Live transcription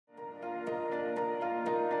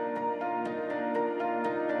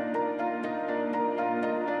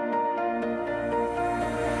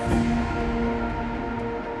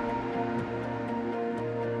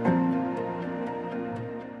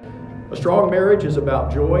strong marriage is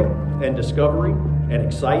about joy and discovery and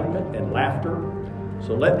excitement and laughter.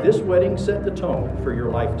 So let this wedding set the tone for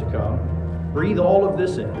your life to come. Breathe all of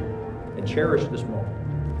this in and cherish this moment.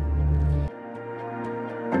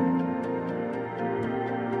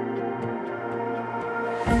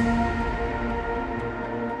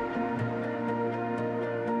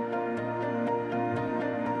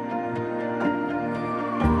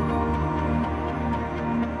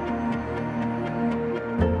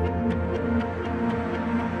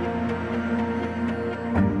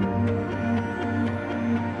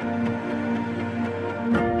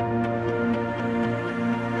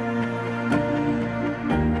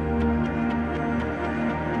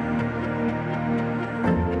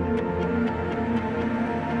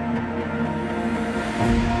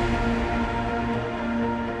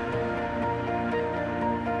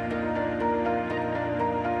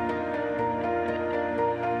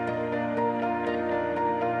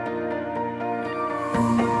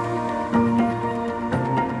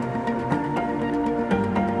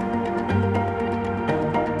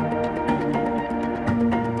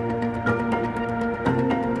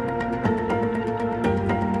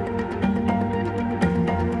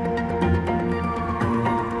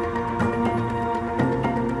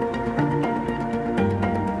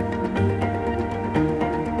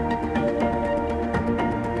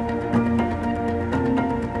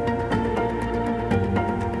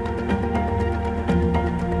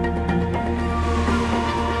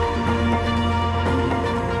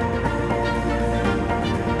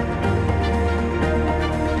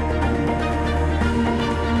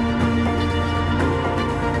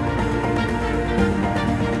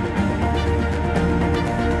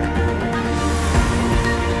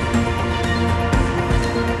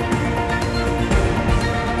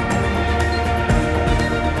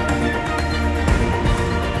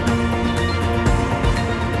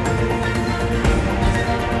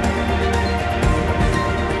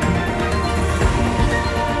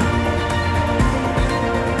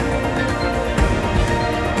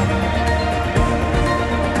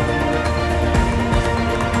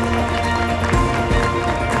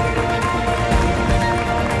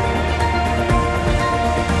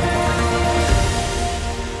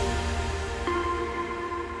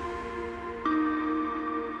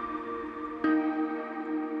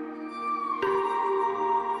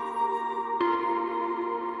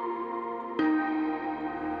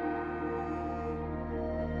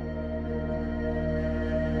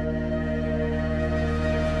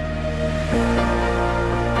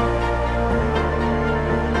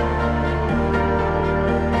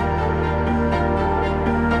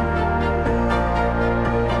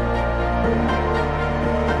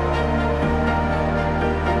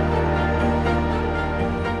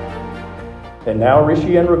 And now,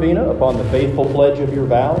 Rishi and Raveena, upon the faithful pledge of your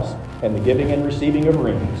vows and the giving and receiving of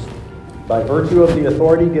rings, by virtue of the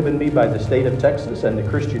authority given me by the state of Texas and the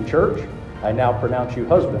Christian Church, I now pronounce you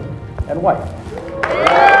husband and wife.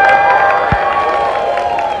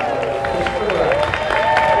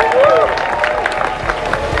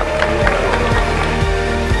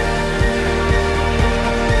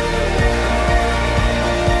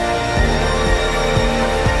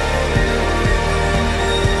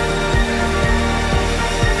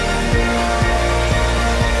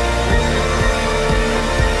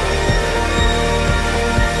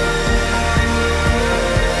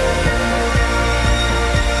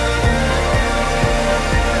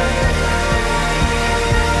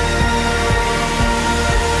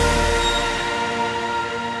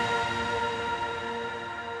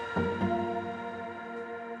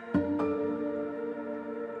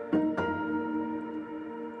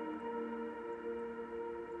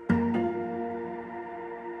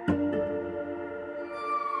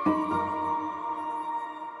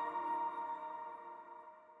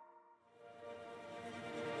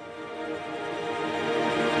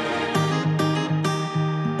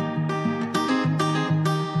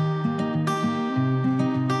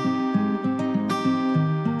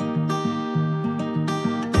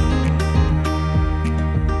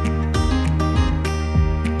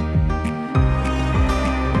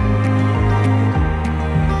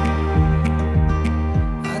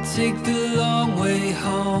 Take the long way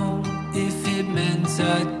home if it meant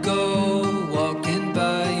I'd go